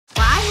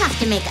have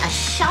to make a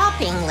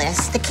shopping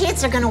list. The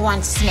kids are gonna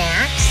want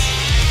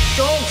snacks.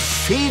 Don't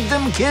feed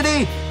them,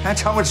 kitty.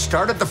 That's how it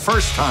started the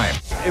first time.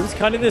 It was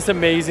kind of this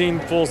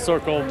amazing full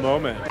circle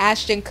moment.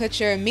 Ashton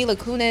Kutcher, Mila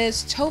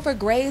Kunis, Topher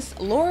Grace,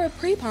 Laura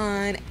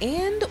Prepon,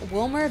 and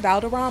Wilmer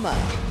Valderrama.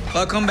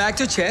 Welcome back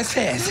to Chess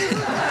Fest.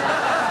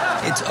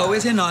 It's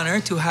always an honor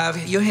to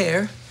have your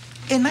hair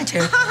in my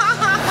chair.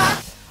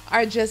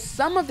 Are just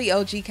some of the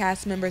OG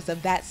cast members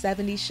of That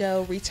 70s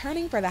Show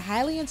returning for the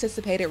highly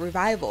anticipated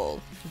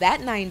revival, That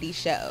 90s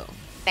Show.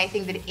 I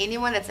think that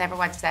anyone that's ever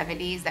watched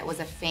 70s that was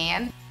a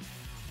fan,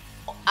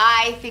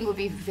 I think would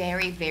be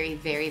very, very,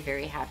 very,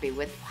 very happy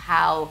with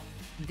how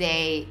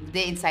the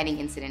inciting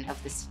incident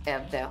of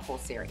the whole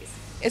series.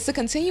 It's a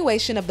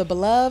continuation of the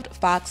beloved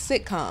Fox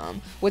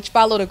sitcom, which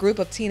followed a group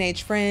of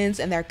teenage friends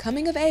and their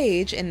coming of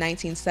age in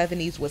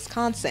 1970s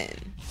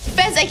Wisconsin.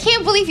 Fez, I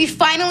can't believe you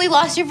finally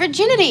lost your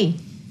virginity.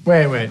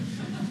 Wait.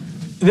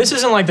 This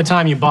isn't like the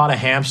time you bought a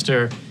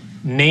hamster,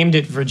 named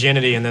it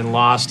Virginity, and then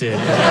lost it.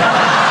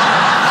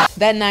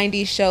 That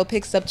 90s Show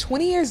picks up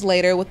 20 years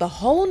later with a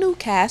whole new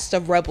cast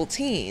of rebel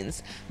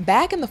teens,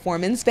 back in the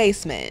foreman's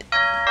basement.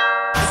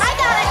 I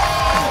got it!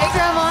 Hey,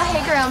 Grandma.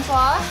 Hey,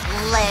 Grandpa.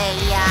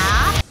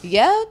 Leia.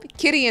 Yep,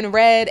 Kitty in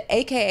Red,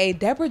 aka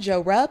Deborah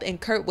Jo Rupp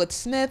and Kurtwood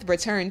Smith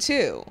return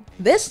too.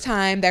 This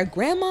time, they're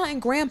grandma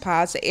and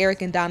grandpa to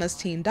Eric and Donna's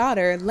teen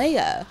daughter,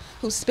 Leia,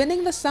 who's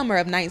spending the summer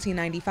of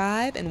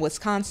 1995 in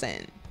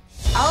Wisconsin.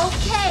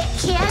 Okay,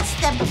 kids,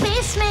 the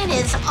basement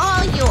is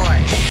all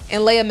yours.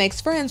 And Leia makes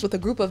friends with a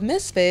group of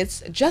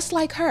misfits just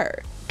like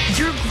her.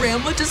 Your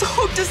grandma just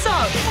hooked us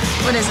up.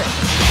 What is it?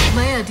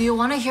 Leia, do you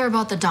want to hear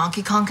about the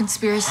Donkey Kong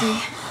conspiracy?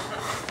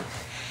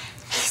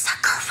 He's a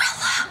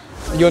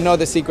gorilla. You'll know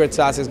the secret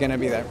sauce is gonna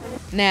be there.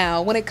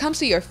 Now, when it comes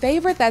to your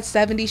favorite That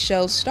 70s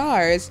Show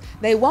stars,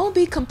 they won't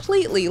be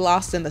completely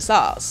lost in the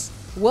sauce.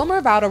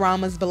 Wilmer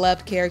Valderrama's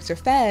beloved character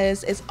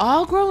Fez is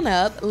all grown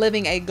up,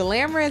 living a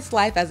glamorous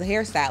life as a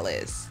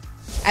hairstylist.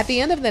 At the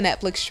end of the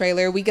Netflix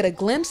trailer, we get a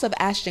glimpse of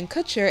Ashton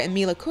Kutcher and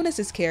Mila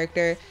Kunis'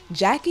 character,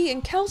 Jackie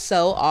and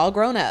Kelso, all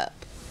grown up.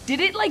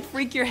 Did it like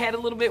freak your head a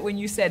little bit when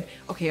you said,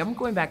 okay, I'm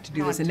going back to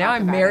do this, and now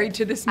I'm married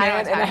to this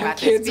man and I have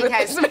kids with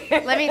this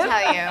man? Let me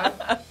tell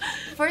you,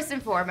 first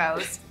and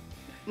foremost,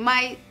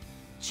 my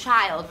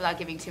child, without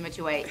giving too much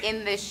away,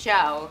 in this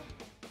show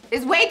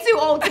is way too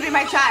old to be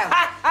my child.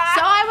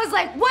 So I was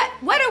like,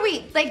 what are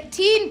we, like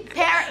teen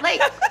parent,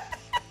 like,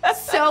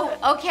 so,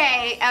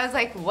 okay, I was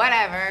like,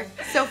 whatever.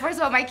 So first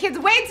of all, my kid's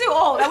way too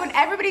old. I want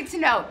everybody to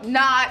know,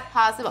 not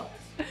possible.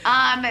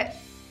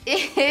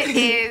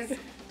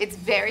 It's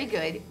very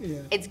good. Yeah.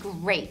 It's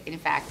great, in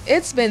fact.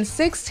 It's been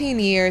 16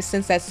 years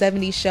since That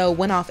 70s Show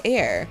went off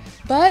air,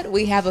 but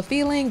we have a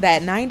feeling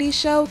That 90s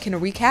Show can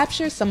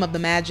recapture some of the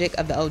magic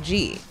of the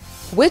OG,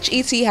 which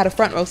E.T. had a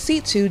front row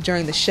seat to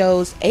during the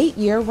show's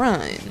 8-year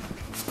run.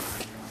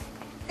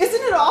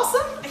 Isn't it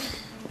awesome?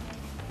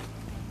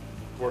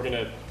 We're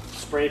gonna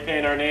spray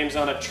paint our names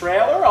on a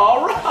trailer?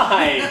 All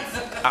right!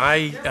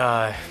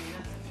 I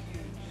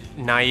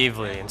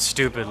naively and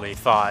stupidly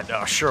thought,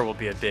 oh, sure, we'll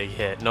be a big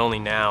hit. And only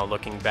now,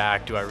 looking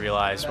back, do I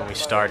realize when we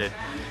started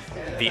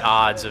the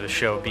odds of a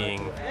show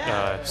being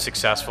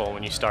successful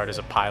when you start as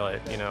a pilot,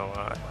 you know.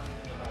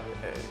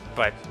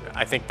 But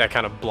I think that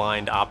kind of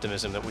blind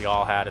optimism that we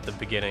all had at the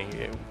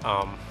beginning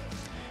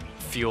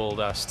fueled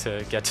us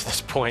to get to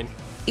this point.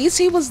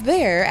 E.T. was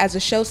there as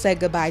the show said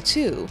goodbye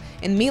too,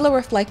 and Mila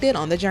reflected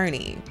on the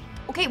journey.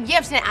 Okay, you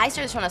have to know, I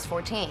started this when I was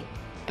 14.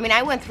 I mean,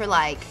 I went through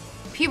like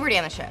puberty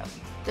on the show.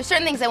 There's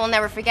certain things I will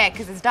never forget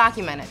because it's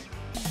documented.